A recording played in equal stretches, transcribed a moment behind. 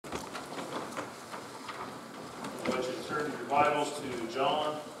invite you to turn your Bibles to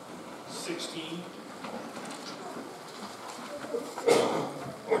John 16. I'm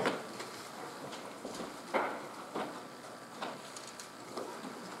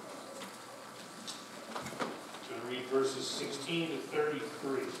going to read verses 16 to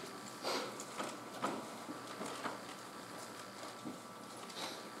 33.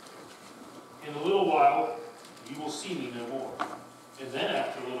 In a little while, you will see me no more. And then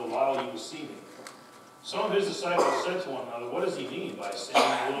after a little while, you will see me. Some of his disciples said to one another, "What does he mean by saying,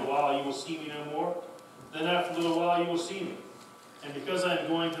 'In a little while you will see me no more'? Then after a little while you will see me. And because I am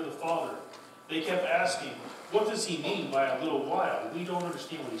going to the Father," they kept asking, "What does he mean by a little while? We don't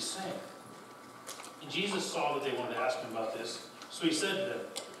understand what he's saying." And Jesus saw that they wanted to ask him about this. So he said to them,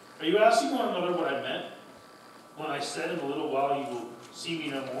 "Are you asking one another what I meant when I said, 'In a little while you will see me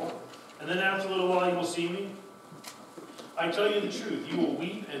no more'? And then after a little while you will see me? I tell you the truth, you will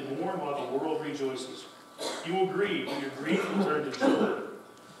weep and mourn while the world rejoices. You will grieve, but your grief will turn to joy.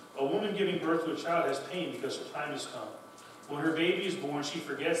 A woman giving birth to a child has pain because her time has come. When her baby is born, she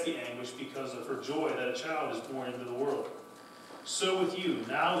forgets the anguish because of her joy that a child is born into the world. So with you,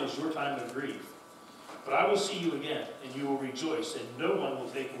 now is your time of grief. But I will see you again, and you will rejoice, and no one will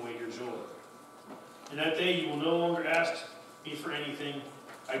take away your joy. In that day you will no longer ask me for anything.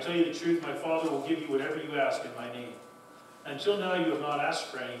 I tell you the truth, my Father will give you whatever you ask in my name. Until now you have not asked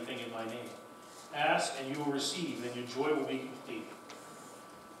for anything in my name. Ask, and you will receive, and your joy will be complete.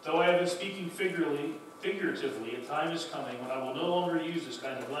 Though I have been speaking figuratively, a time is coming when I will no longer use this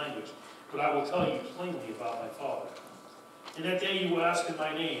kind of language, but I will tell you plainly about my Father. In that day you will ask in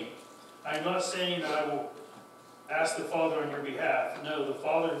my name. I am not saying that I will ask the Father on your behalf. No, the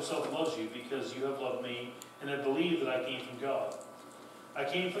Father himself loves you because you have loved me and have believed that I came from God. I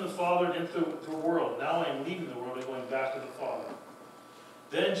came from the Father and into the world. Now I am leaving the world and going back to the Father."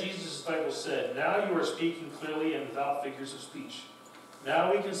 Then Jesus' disciples said, "Now you are speaking clearly and without figures of speech. Now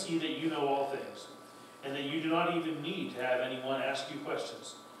we can see that you know all things, and that you do not even need to have anyone ask you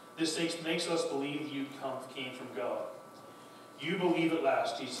questions. This makes us believe you came from God." "You believe at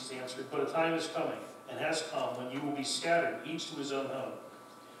last," Jesus answered, "but a time is coming, and has come, when you will be scattered, each to his own home.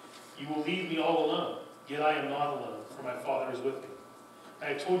 You will leave me all alone, yet I am not alone, for my Father is with me. I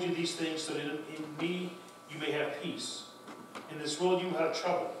have told you these things so that in me you may have peace. In this world you will have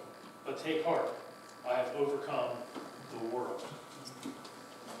trouble, but take heart. I have overcome the world."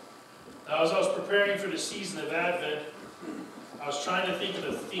 Now, as I was preparing for the season of Advent, I was trying to think of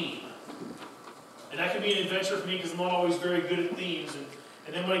a theme. And that can be an adventure for me because I'm not always very good at themes.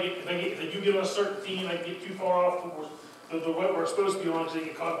 And then if I do get on a certain theme, I get too far off the what we're supposed to be on because I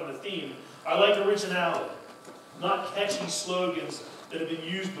get caught up in the theme. I like originality, not catchy slogans that have been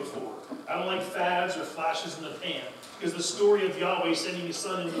used before. I don't like fads or flashes in the pan, because the story of Yahweh sending his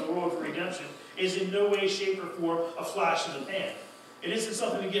Son into the world for redemption is in no way, shape, or form a flash in the pan. It isn't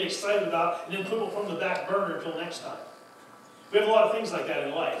something to get excited about and then put from the back burner until next time. We have a lot of things like that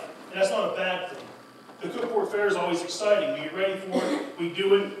in life, and that's not a bad thing. The Cookport Fair is always exciting. We get ready for it, we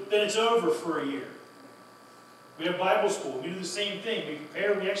do it, then it's over for a year. We have Bible school. We do the same thing. We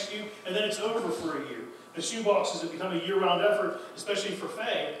prepare, we execute, and then it's over for a year. The shoeboxes have become a year-round effort, especially for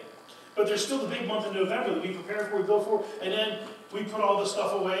Faye. But there's still the big month of November that we prepare for, we build for, and then we put all this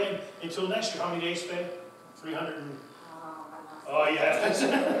stuff away until next year. How many days, Faye? 300 and... Oh, yeah.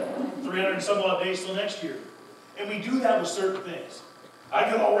 300 and some odd days till next year. And we do that with certain things. I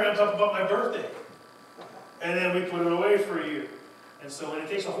get all ramped up about my birthday. And then we put it away for a year. And so it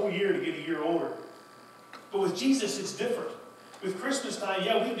takes a whole year to get a year older. But with Jesus, it's different. With Christmas time,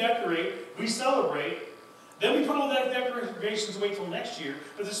 yeah, we decorate, we celebrate, then we put all that decorations away till next year,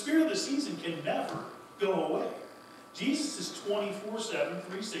 but the spirit of the season can never go away. Jesus is 24/7,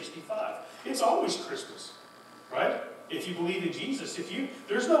 365. It's always Christmas, right? If you believe in Jesus,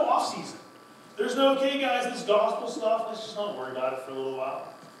 there's no off-season. There's no, okay, guys, this gospel stuff, let's just not worry about it for a little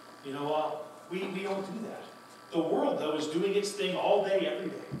while. You know, we don't do that. The world, though, is doing its thing all day, every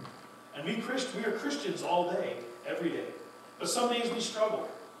day. And we are Christians all day, every day. But some days we struggle.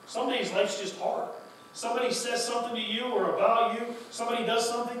 Some days life's just hard. Somebody says something to you or about you. Somebody does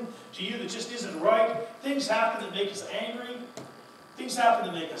something to you that just isn't right. Things happen that make us angry. Things happen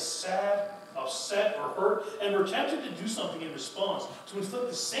that make us sad, upset, or hurt. And we're tempted to do something in response to inflict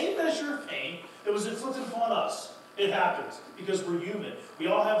the same measure of pain that was inflicted upon us. It happens because we're human. We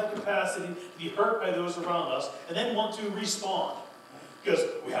all have the capacity to be hurt by those around us and then want to respond. Because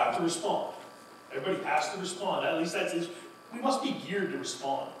we have to respond. Everybody has to respond. At least that's it. We must be geared to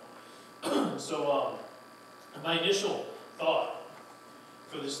respond. So my initial thought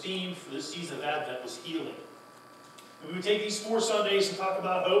for this theme for this season of Advent was healing. And we would take these 4 Sundays and talk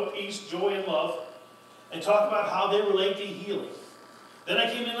about hope, peace, joy, and love. and talk about how they relate to healing. Then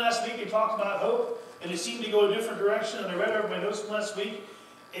I came in last week and talked about hope, and it seemed to go a different direction, and I read over my notes from last week,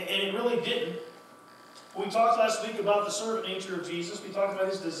 and it really didn't. We talked last week about the servant nature of Jesus. We talked about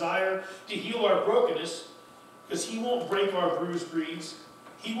his desire to heal our brokenness, because he won't break our bruised reeds.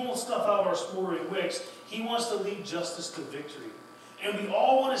 He won't snuff out our smoldering wicks. He wants to lead justice to victory. And we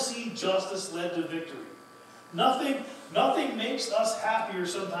all want to see justice led to victory. Nothing makes us happier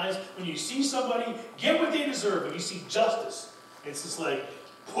sometimes when you see somebody get what they deserve, when you see justice. It's just like,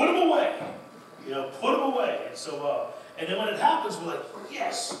 put them away. Put them away. And so, and then when it happens, we're like,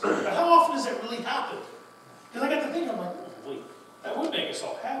 yes. But how often does that really happen? Because I got to think, I'm like, oh, wait, that would make us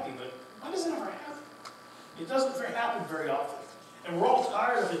all happy, but why does it ever happen? It doesn't happen very often. And we're all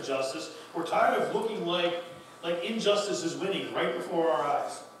tired of injustice. We're tired of looking like injustice is winning right before our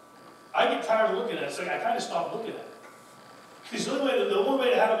eyes. I get tired of looking at it, so I kind of stop looking at it. Because the only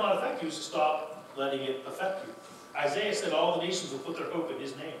way to have it not affect you is to stop letting it affect you. Isaiah said all the nations will put their hope in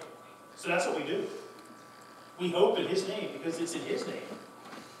his name. So that's what we do. We hope in his name because it's in his name.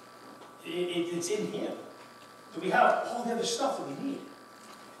 It's in him. So we have all the other stuff that we need.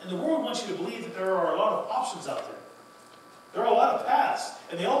 And the world wants you to believe that there are a lot of options out there. There are a lot of paths,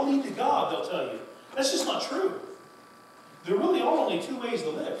 and they all lead to God, they'll tell you. That's just not true. There really are only two ways to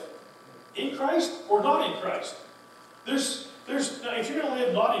live. In Christ or not in Christ. Now, if you're going to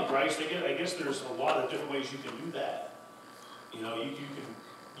live not in Christ, I guess there's a lot of different ways you can do that. You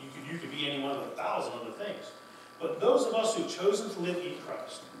could be any one of 1,000 other things. But those of us who've chosen to live in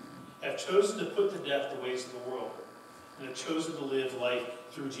Christ have chosen to put to death the ways of the world and have chosen to live life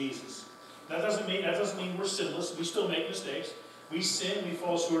through Jesus. That doesn't mean we're sinless. We still make mistakes. We sin, we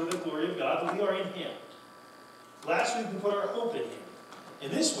fall short of the glory of God, but we are in him. Last week we put our hope in him.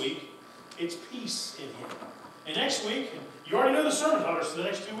 And this week, it's peace in him. And next week, you already know the sermon titles for the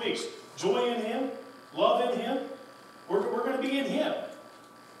next 2 weeks. Joy in him, love in him. We're going to be in him.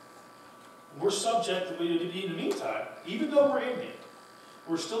 We're subject, in the meantime, even though we're in him,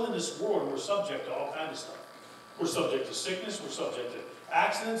 we're still in this world and we're subject to all kinds of stuff. We're subject to sickness, we're subject to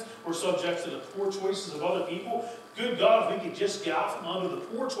accidents, we're subject to the poor choices of other people. Good God, if we could just get out from under the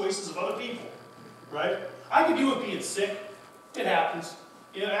poor choices of other people, right? I could deal with being sick. It happens.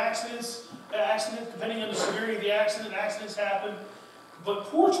 Accidents, depending on the severity of the accident, accidents happen. But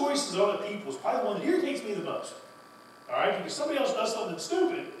poor choices of other people is probably the one that irritates me the most. All right? Because somebody else does something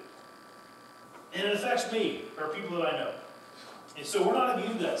stupid, and it affects me or people that I know. And so we're not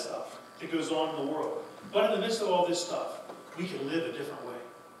immune to that stuff that goes on in the world. But in the midst of all this stuff, we can live a different way.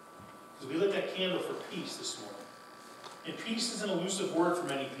 Because we lit that candle for peace this morning. And peace is an elusive word for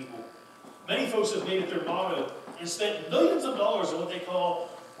many people. Many folks have made it their motto and spent millions of dollars on what they call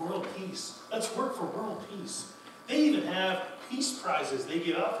world peace. Let's work for world peace. They even have peace prizes they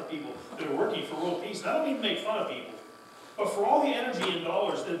give out for people that are working for world peace. And I don't mean to make fun of people, but for all the energy and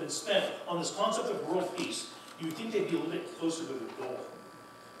dollars that have been spent on this concept of world peace, you would think they'd be a little bit closer to the goal,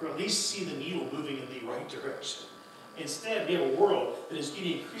 or at least see the needle moving in the right direction. Instead, we have a world that is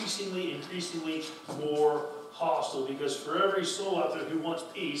getting increasingly more hostile, because for every soul out there who wants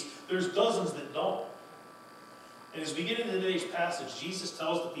peace, there's dozens that don't. And as we get into today's passage, Jesus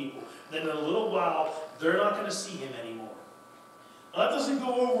tells the people that in a little while, they're not going to see him anymore. Now, that doesn't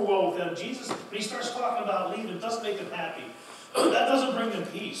go over well with them. Jesus, when he starts talking about leaving, it doesn't make them happy. That doesn't bring them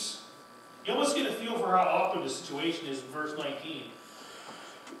peace. You almost get a feel for how awkward the situation is in verse 19.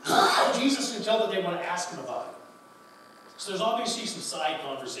 Jesus can tell that they want to ask him about it. So there's obviously some side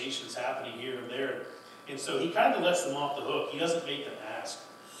conversations happening here and there. And so he kind of lets them off the hook. He doesn't make them ask.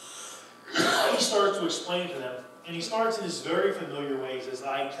 He starts to explain to them. And he starts in his very familiar ways, as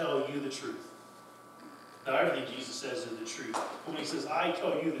I tell you the truth. Now, everything Jesus says is the truth. But when he says, I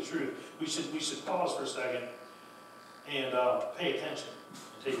tell you the truth, we should pause for a second and pay attention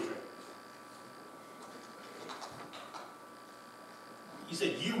and take a drink. He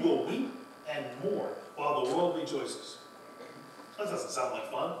said, you will weep and mourn while the world rejoices. That doesn't sound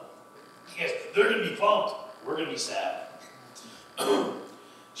like fun. Yes, they're going to be pumped. We're going to be sad.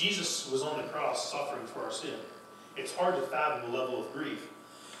 Jesus was on the cross suffering for our sin. It's hard to fathom the level of grief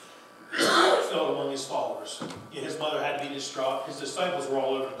felt among his followers. His mother had to be distraught. His disciples were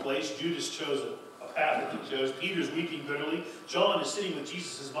all over the place. Judas chose a path that he chose. Peter's weeping bitterly. John is sitting with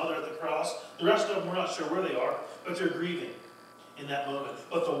Jesus, his mother, at the cross. The rest of them, we're not sure where they are, but they're grieving in that moment.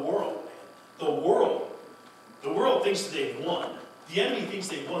 But the world thinks that they've won. The enemy thinks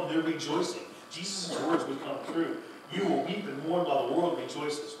they've won. They're rejoicing. Jesus' words would come true. You will weep and mourn while the world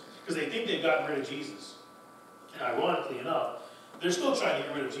rejoices. Because they think they've gotten rid of Jesus. And ironically enough, they're still trying to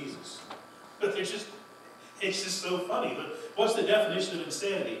get rid of Jesus. But it's just so funny. But what's the definition of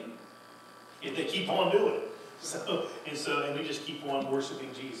insanity? If they keep on doing it. And we just keep on worshiping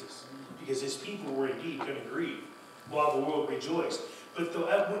Jesus. Because his people were indeed going to grieve while the world rejoiced. But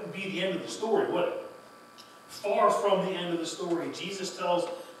that wouldn't be the end of the story, would it? Far from the end of the story. Jesus tells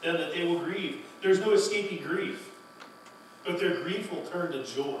them that they will grieve. There's no escaping grief. But their grief will turn to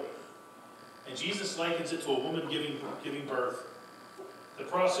joy. And Jesus likens it to a woman giving birth. The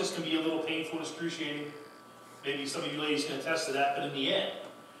process can be a little painful and excruciating. Maybe some of you ladies can attest to that. But in the end,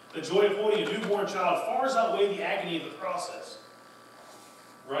 the joy of holding a newborn child far outweighs the agony of the process.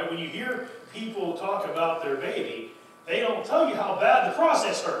 Right? When you hear people talk about their baby, they don't tell you how bad the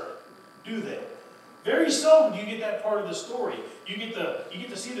process hurt, do they? Very seldom do you get that part of the story. You get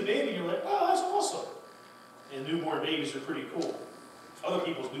to see the baby and you're like, oh, that's awesome. And newborn babies are pretty cool. Other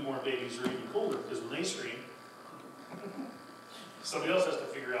people's newborn babies are even cooler because when they scream, somebody else has to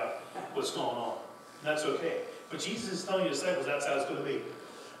figure out what's going on. And that's okay. But Jesus is telling the disciples that's how it's going to be.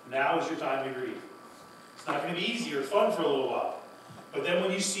 Now is your time to grieve. It's not going to be easy or fun for a little while. But then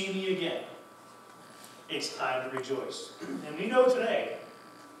when you see me again, it's time to rejoice. And we know today,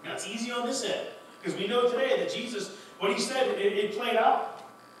 now it's easy on this end, because we know today that Jesus, what he said, it played out.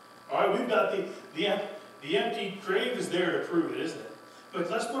 All right, we've got the empty grave is there to prove it, isn't it? But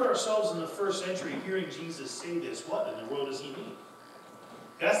let's put ourselves in the first century hearing Jesus say this. What in the world does he mean?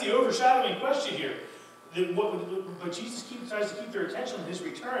 That's the overshadowing question here. But Jesus tries to keep their attention on his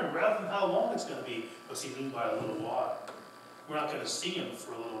return rather than how long it's going to be. What's he mean by a little while? We're not going to see him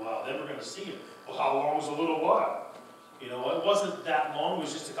for a little while. Then we're going to see him. Well, how long was a little while? You know, it wasn't that long. It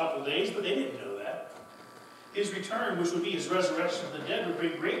was just a couple of days, but they didn't know that. His return, which would be his resurrection from the dead, would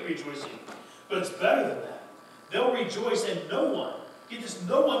bring great rejoicing. But it's better than that. They'll rejoice and no one, get this,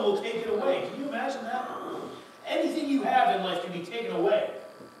 no one will take it away. Can you imagine that? Anything you have in life can be taken away.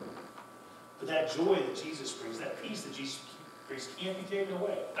 But that joy that Jesus brings, that peace that Jesus brings, can't be taken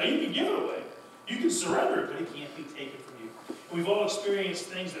away. Now, you can give it away. You can surrender it, but it can't be taken from you. And we've all experienced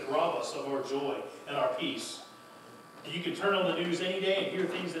things that rob us of our joy and our peace. And you can turn on the news any day and hear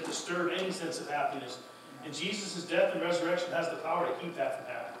things that disturb any sense of happiness. And Jesus' death and resurrection has the power to keep that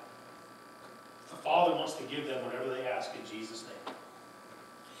from happening. The Father wants to give them whatever they ask in Jesus' name.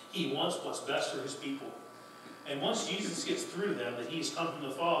 He wants what's best for his people. And once Jesus gets through to them that he's come from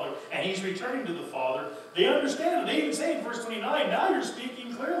the Father and he's returning to the Father, they understand. And they even say in verse 29, now you're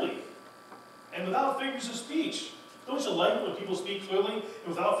speaking clearly and without figures of speech. Don't you like it when people speak clearly and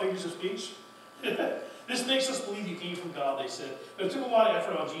without figures of speech? This makes us believe you came from God, they said. But it took a lot of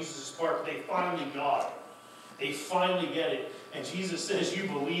effort on Jesus' part, but they finally got it. They finally get it. And Jesus says, you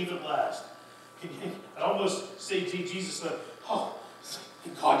believe at last. I almost say to Jesus, oh,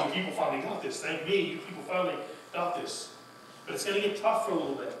 thank God, you people finally got this. Thank me, you people finally got this. But it's going to get tough for a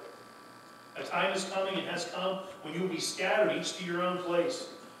little bit. A time is coming and has come when you will be scattered each to your own place.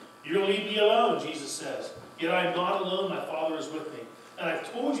 You'll leave me alone, Jesus says. Yet I am not alone, my Father is with me. And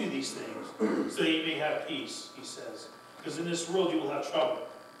I've told you these things so that you may have peace, he says. Because in this world you will have trouble.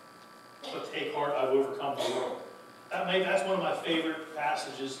 But take heart, I've overcome the world. That's one of my favorite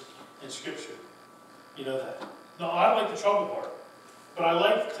passages in Scripture. You know that. No, I like the trouble part. But I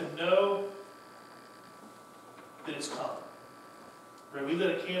like to know that it's coming. Right? We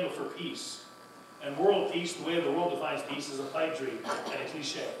lit a candle for peace. And world peace, the way the world defines peace, is a pipe dream and a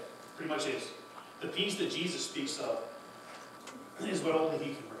cliche. Pretty much is. The peace that Jesus speaks of is what only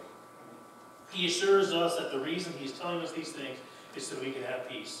he can bring. He assures us that the reason he's telling us these things is so that we can have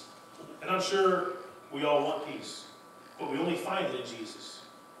peace. And I'm sure we all want peace, but we only find it in Jesus.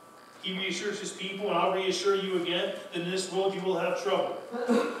 He reassures his people, and I'll reassure you again that in this world you will have trouble.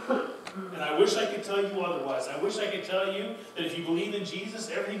 And I wish I could tell you otherwise. I wish I could tell you that if you believe in Jesus,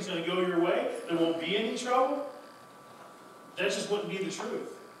 everything's going to go your way. There won't be any trouble. That just wouldn't be the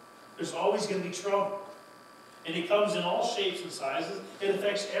truth. There's always going to be trouble. And it comes in all shapes and sizes. It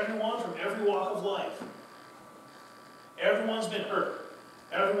affects everyone from every walk of life. Everyone's been hurt.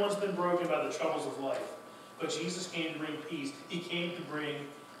 Everyone's been broken by the troubles of life. But Jesus came to bring peace. He came to bring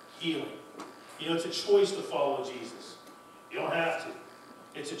healing. You know, it's a choice to follow Jesus. You don't have to.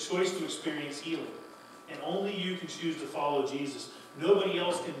 It's a choice to experience healing. And only you can choose to follow Jesus. Nobody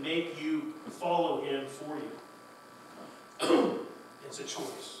else can make you follow him for you. It's a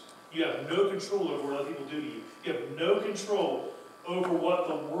choice. You have no control over what other people do to you. You have no control over what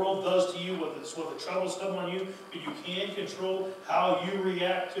the world does to you, what the troubles come on you, but you can control how you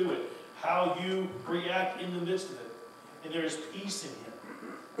react to it, how you react in the midst of it. And there is peace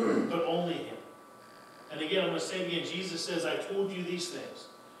in him, but only him. And again, I'm going to say it again, Jesus says, I told you these things,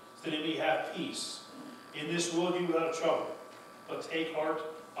 so that it may have peace. In this world you will have trouble, but take heart,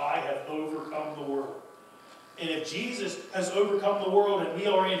 I have overcome the world. And if Jesus has overcome the world and we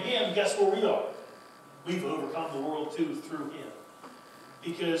are in him, guess where we are? We've overcome the world too through him.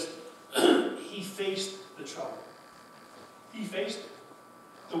 Because he faced the trouble. He faced it.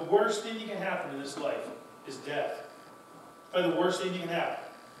 The worst thing that can happen in this life is death. Probably the worst thing that can happen.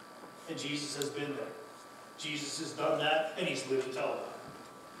 And Jesus has been there. Jesus has done that, and he's lived to tell about it.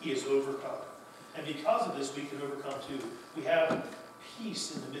 He has overcome. And because of this, we can overcome too. We have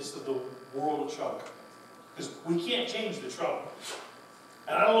peace in the midst of the world of trouble. Because we can't change the trouble.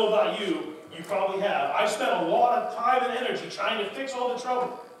 And I don't know about you, you probably have. I've spent a lot of time and energy trying to fix all the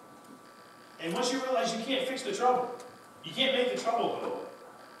trouble. And once you realize you can't fix the trouble, you can't make the trouble go away.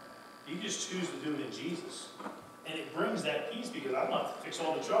 You just choose to do it in Jesus. And it brings that peace because I don't have to fix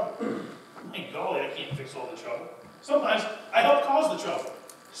all the trouble. Thank golly, I can't fix all the trouble. Sometimes I help cause the trouble.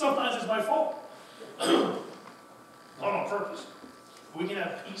 Sometimes it's my fault. Not on purpose. We can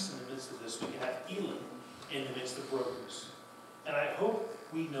have peace in the midst of this. We can have healing in the midst of brokenness. And I hope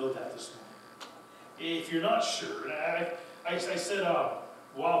we know that this morning. If you're not sure, and I said a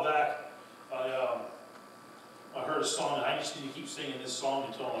while back, I heard a song, and I just need to keep singing this song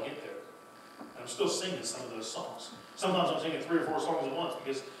until I get there. And I'm still singing some of those songs. Sometimes I'm singing 3 or 4 songs at once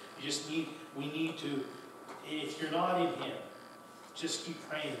because we need to, if you're not in him, just keep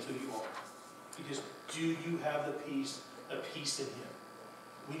praying until you are. Because do you have the peace in him?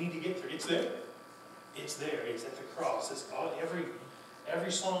 We need to get there. It's there. It's there. It's at the cross. It's all,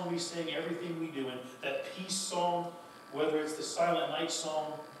 every song we sing, everything we do, and that peace song, whether it's the Silent Night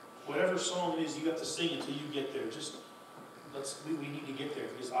song, whatever song it is, you have to sing until you get there. Just we need to get there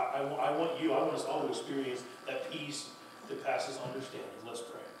because I want us all to experience that peace that passes understanding. Let's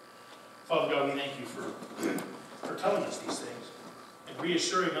pray. Father God, we thank you for telling us these things and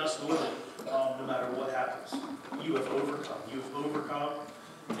reassuring us, Lord, that no matter what happens, you have overcome. You have overcome,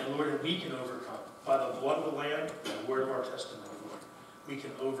 and Lord, and we can overcome by the blood of the Lamb and the word of our testimony, Lord. We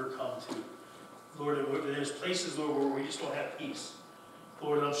can overcome too. Lord, and there's places, Lord, where we just don't have peace.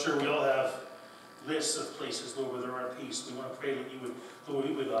 Lord, I'm sure we all have lists of places, Lord, where there aren't peace. We want to pray that you would, Lord,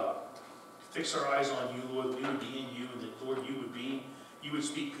 we would fix our eyes on you, Lord, we would be in you, and that, Lord, you would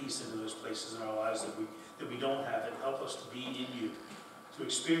speak peace into those places in our lives that we don't have it. Help us to be in you, to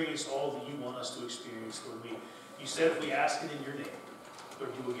experience all that you want us to experience, Lord. You said if we ask it in your name,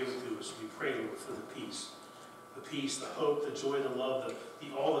 Lord, you will give it to us. We pray, Lord, for the peace, the hope, the joy, the love,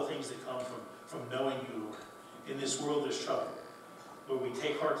 all the things that come from knowing you, Lord. In this world, there's trouble. Lord, we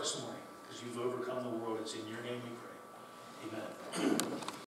take heart this morning because you've overcome the world. It's in your name we pray. Amen.